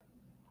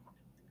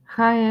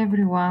Hi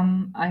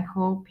everyone, I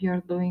hope you're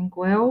doing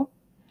well.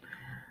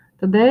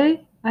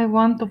 Today I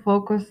want to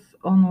focus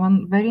on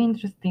one very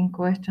interesting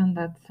question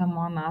that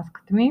someone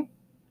asked me.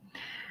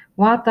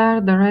 What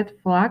are the red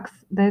flags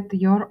that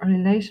your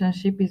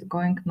relationship is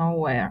going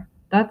nowhere?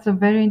 That's a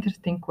very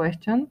interesting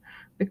question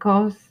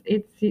because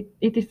it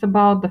is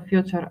about the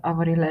future of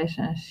a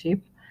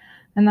relationship,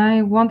 and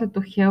I wanted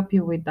to help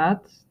you with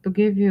that, to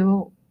give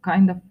you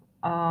kind of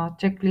a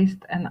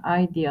checklist and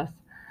ideas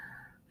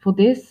for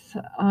this,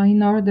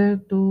 in order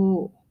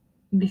to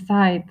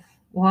decide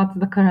what's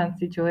the current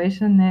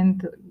situation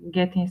and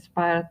get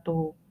inspired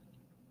to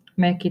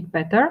make it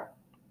better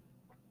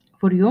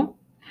for you.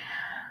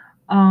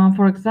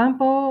 For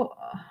example,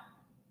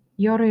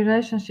 your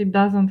relationship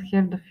doesn't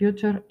have the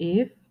future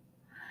if,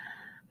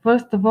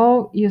 first of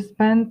all, you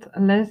spend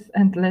less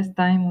and less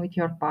time with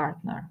your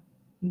partner.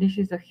 This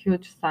is a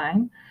huge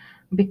sign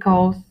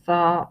because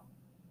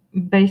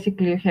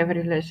basically you have a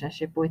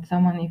relationship with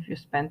someone if you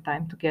spend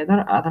time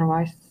together,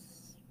 otherwise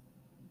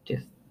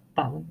just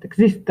doesn't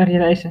exist. The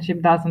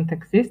relationship doesn't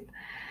exist.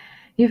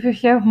 If you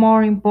have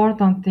more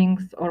important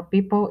things or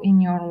people in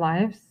your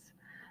lives,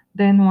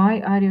 then why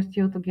are you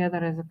still together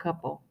as a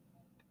couple?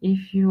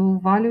 If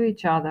you value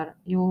each other,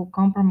 you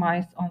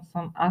compromise on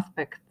some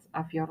aspects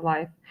of your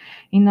life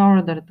in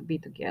order to be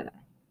together.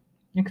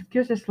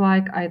 Excuses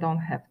like I don't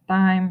have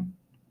time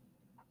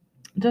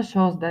just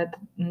shows that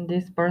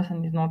this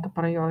person is not a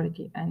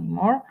priority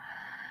anymore,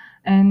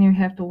 and you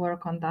have to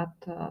work on that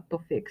to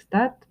fix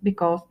that,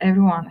 because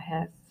everyone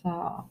has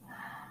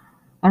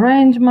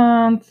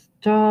arrangements,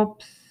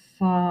 jobs,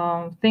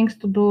 things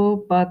to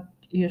do, but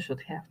you should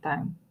have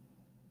time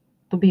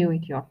to be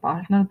with your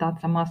partner.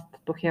 That's a must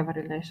to have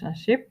a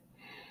relationship.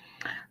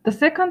 The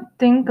second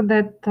thing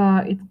that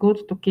it's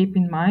good to keep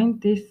in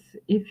mind is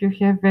if you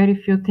have very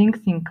few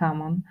things in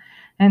common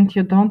and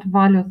you don't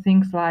value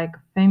things like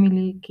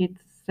family, kids,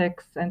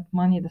 sex, and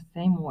money the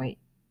same way.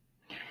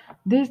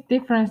 These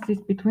differences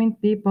between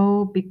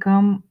people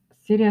become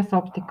serious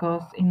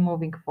obstacles in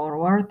moving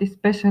forward,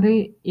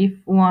 especially if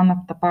one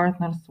of the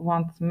partners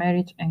wants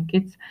marriage and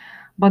kids,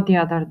 but the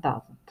other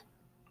doesn't,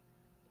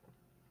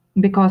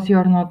 because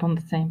you're not on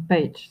the same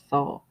page.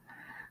 So,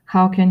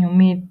 how can you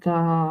meet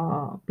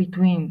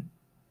between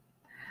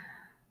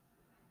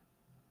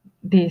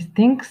these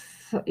things?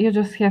 You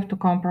just have to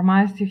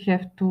compromise, you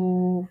have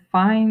to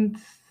find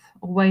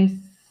ways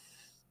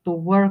to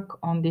work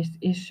on this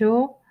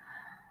issue.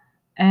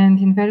 And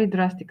in very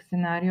drastic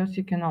scenarios,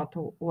 you cannot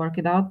work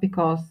it out,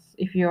 because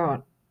if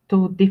you're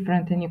too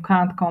different and you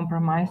can't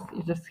compromise,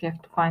 you just have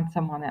to find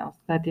someone else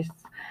that is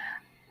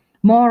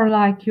more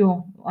like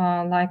you,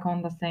 like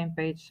on the same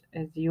page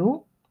as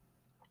you.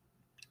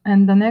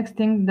 And the next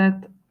thing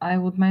that I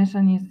would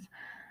mention is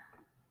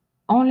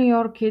only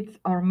your kids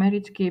or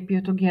marriage keep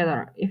you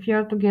together. If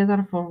you're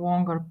together for a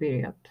longer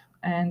period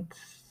and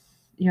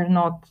you're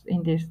not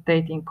in this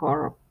dating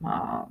or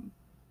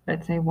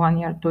let's say 1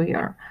 year, 2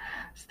 year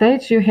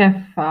stage, you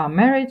have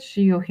marriage,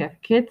 you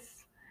have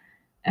kids,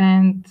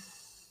 and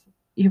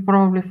you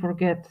probably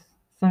forget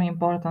some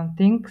important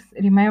things.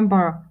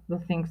 Remember the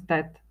things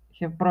that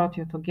have brought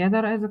you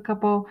together as a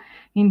couple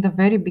in the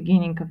very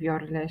beginning of your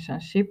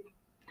relationship.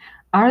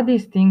 Are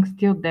these things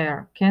still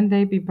there? Can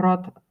they be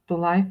brought to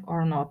life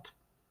or not?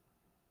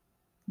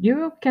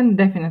 You can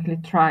definitely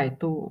try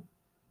to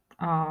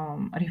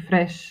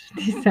refresh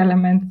these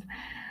elements,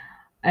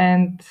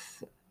 and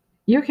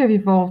you have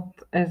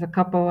evolved as a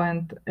couple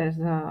and as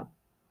a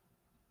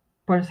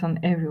person,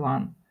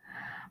 everyone.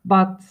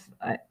 But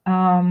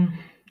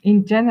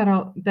in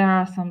general, there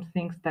are some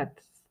things that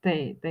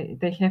stay.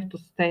 They have to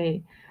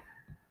stay.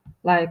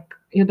 Like,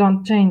 you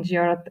don't change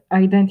your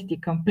identity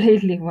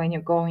completely when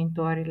you go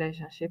into a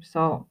relationship.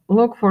 So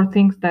look for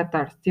things that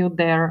are still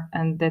there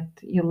and that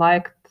you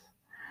liked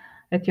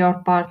at your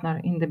partner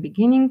in the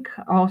beginning.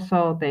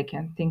 Also, they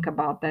can think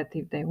about that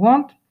if they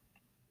want.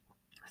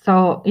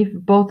 So if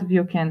both of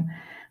you can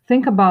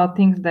think about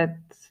things that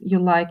you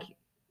like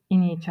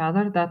in each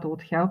other, that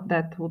would help,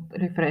 that would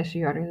refresh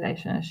your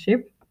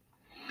relationship,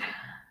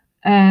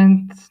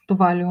 and to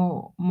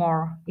value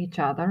more each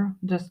other,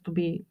 just to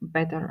be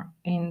better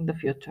in the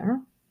future.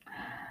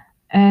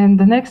 And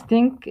the next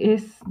thing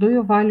is, do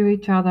you value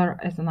each other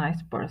as a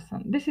nice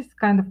person? This is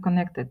kind of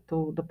connected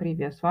to the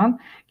previous one.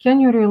 Can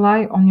you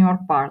rely on your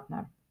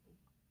partner?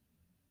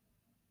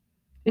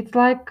 It's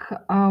like,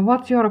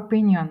 what's your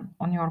opinion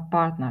on your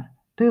partner?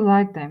 Do you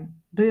like them?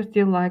 Do you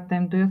still like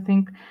them? Do you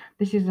think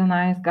this is a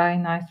nice guy,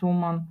 nice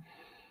woman?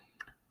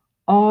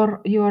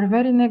 Or you are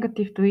very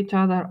negative to each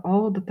other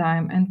all the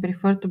time and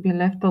prefer to be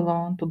left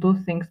alone to do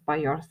things by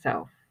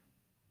yourself,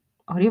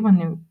 or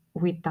even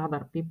with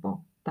other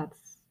people?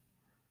 That's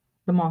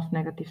the most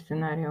negative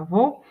scenario of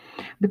all.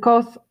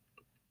 Because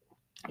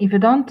if you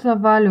don't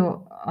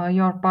value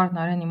your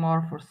partner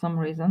anymore for some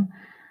reason,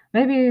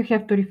 maybe you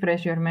have to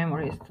refresh your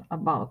memories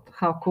about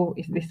how cool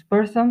is this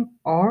person,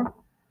 or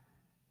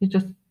you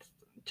just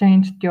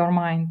changed your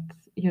mind,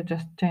 you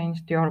just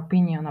changed your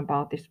opinion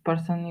about this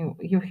person.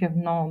 You have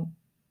known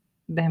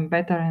them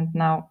better, and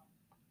now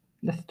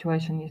the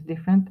situation is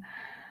different.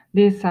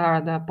 These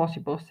are the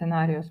possible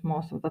scenarios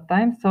most of the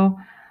time. So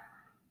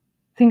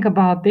think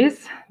about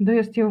this. Do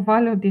you still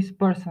value this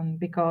person?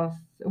 Because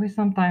we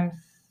sometimes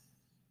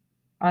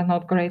are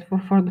not grateful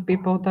for the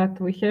people that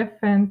we have,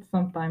 and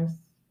sometimes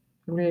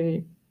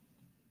really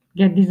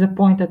get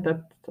disappointed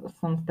at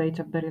some stage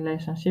of the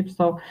relationship.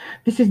 So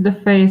this is the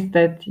phase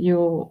that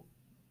you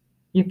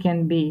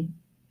can be,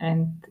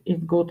 and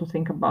it's good to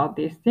think about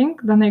this thing.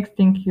 The next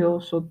thing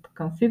you should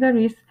consider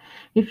is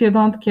if you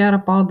don't care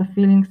about the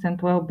feelings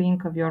and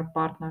well-being of your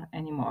partner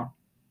anymore.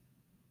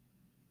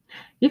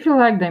 If you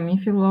like them,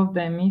 if you love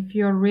them, if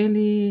you're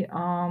really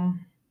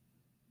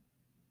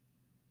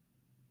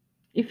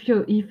if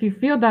you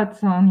feel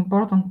that's an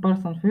important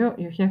person for you,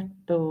 you have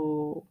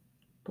to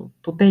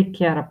take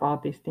care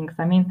about these things.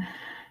 I mean,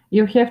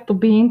 you have to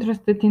be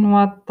interested in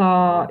what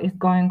is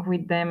going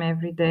with them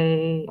every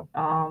day,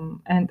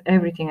 and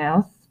everything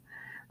else.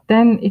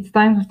 Then it's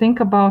time to think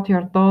about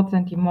your thoughts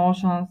and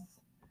emotions,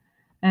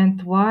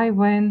 and why,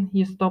 when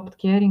you stopped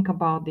caring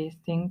about these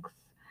things.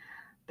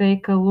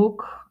 Take a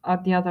look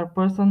at the other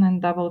person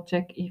and double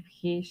check if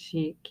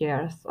she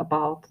cares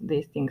about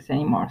these things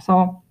anymore.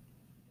 So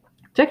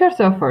check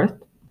yourself first.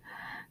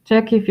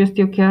 Check if you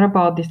still care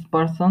about this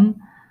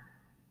person.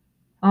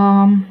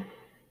 Um,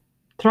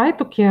 Try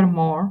to care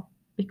more,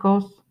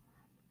 because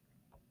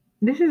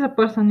this is a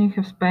person you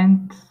have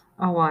spent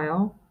a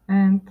while,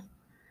 and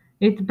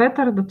it's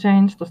better the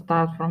change to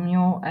start from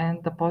you,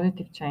 and the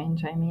positive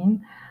change, I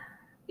mean.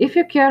 If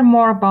you care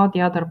more about the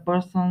other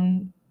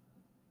person,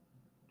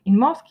 in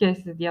most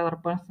cases, the other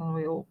person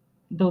will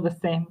do the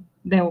same.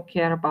 They will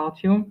care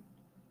about you.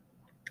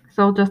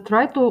 So just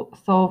try to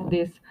solve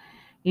this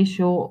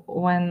issue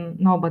when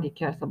nobody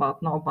cares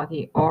about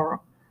nobody,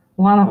 or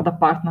one of the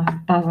partners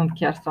doesn't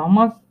care so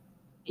much.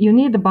 You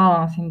need a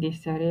balance in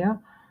this area.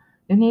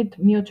 You need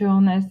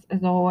mutualness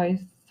as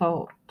always.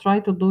 So try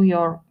to do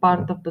your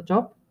part of the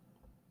job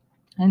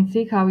and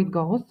see how it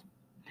goes.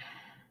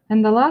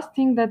 And the last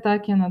thing that I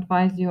can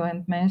advise you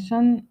and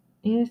mention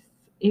is,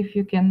 if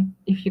you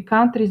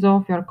can't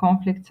resolve your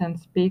conflicts and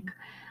speak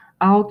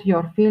out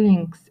your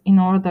feelings in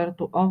order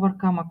to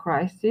overcome a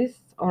crisis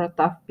or a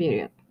tough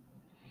period.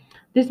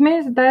 This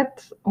means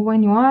that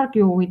when you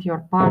argue with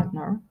your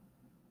partner,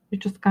 you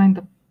just kind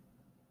of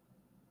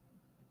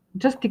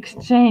just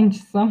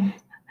exchange some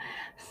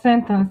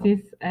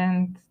sentences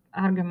and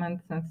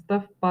arguments and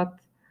stuff, but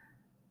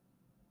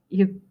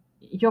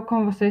your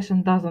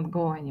conversation doesn't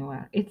go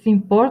anywhere. It's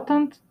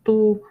important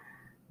to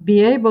be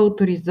able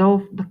to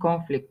resolve the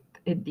conflict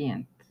at the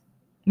end.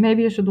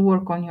 Maybe you should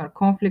work on your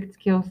conflict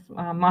skills,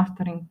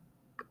 mastering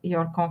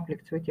your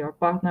conflicts with your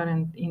partner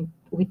and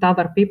with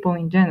other people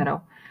in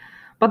general.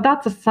 But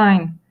that's a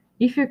sign.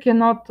 If you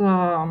cannot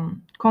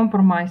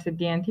compromise at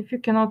the end, if you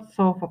cannot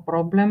solve a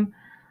problem,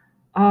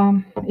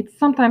 it's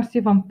sometimes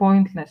even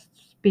pointless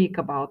to speak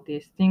about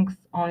these things,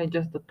 only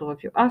just the two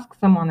of you. Ask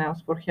someone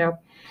else for help,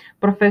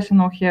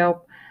 professional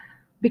help,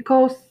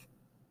 because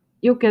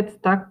you get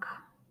stuck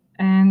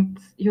and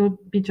you'll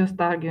be just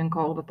arguing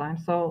all the time.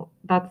 So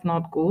that's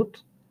not good.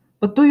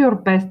 But do your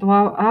best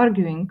while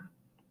arguing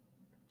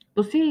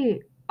to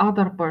see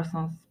other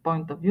person's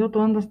point of view, to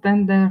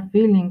understand their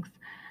feelings,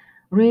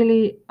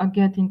 really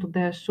get into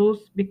their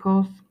shoes,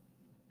 because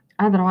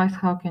otherwise,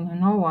 how can you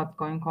know what's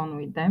going on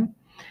with them?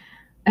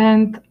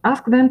 And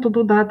ask them to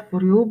do that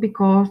for you,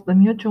 because the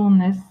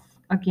mutualness,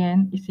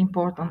 again, is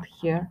important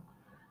here.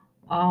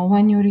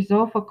 When you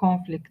resolve a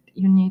conflict,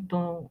 you need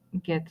to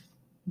get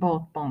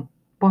both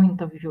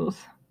point of views.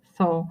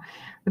 So,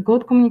 the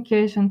good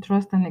communication,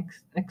 trust, and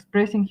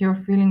expressing your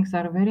feelings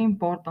are very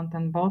important,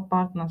 and both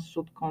partners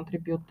should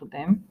contribute to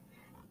them.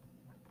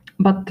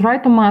 But try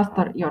to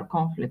master your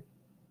conflict,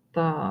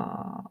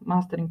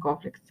 mastering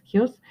conflict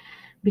skills,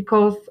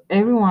 because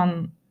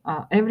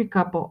every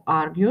couple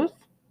argues,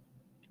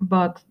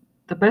 but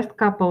the best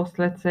couples,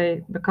 let's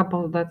say the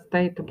couples that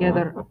stay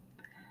together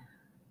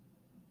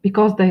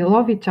because they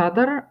love each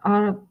other,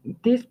 are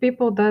these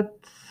people that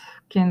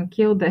can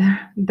kill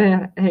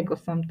their ego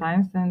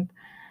sometimes, and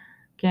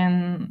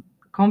can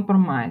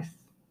compromise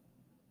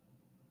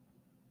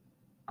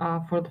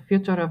for the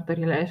future of the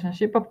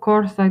relationship. Of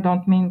course, I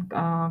don't mean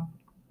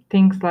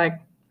things like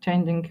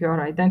changing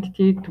your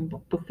identity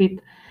to fit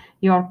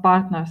your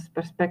partner's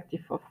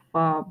perspective of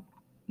a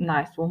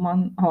nice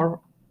woman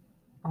or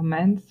a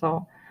man.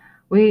 So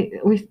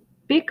we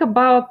speak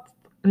about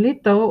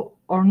little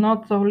or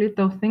not so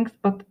little things,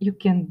 but you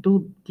can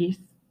do this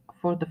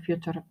for the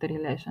future of the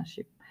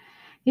relationship.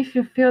 If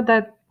you feel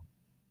that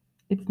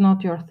it's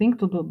not your thing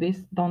to do this,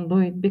 don't do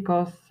it,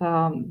 because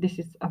this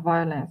is a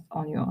violence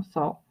on you.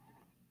 So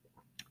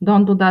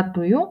don't do that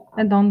to you,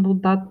 and don't do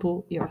that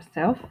to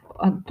yourself,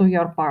 to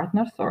your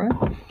partner, sorry.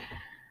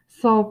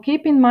 So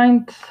keep in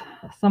mind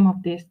some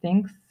of these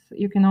things.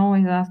 You can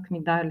always ask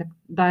me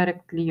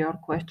directly your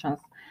questions.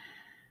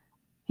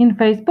 In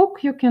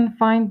Facebook, you can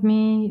find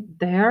me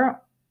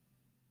there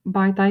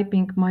by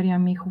typing Maria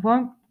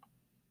Mihova,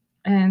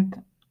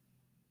 and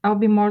I'll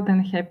be more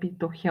than happy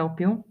to help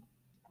you.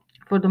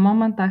 For the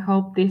moment, I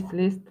hope this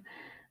list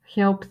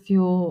helps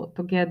you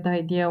to get the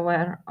idea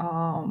where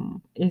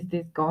is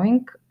this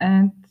going.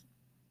 And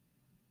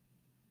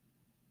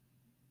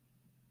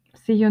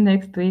see you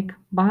next week.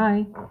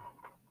 Bye.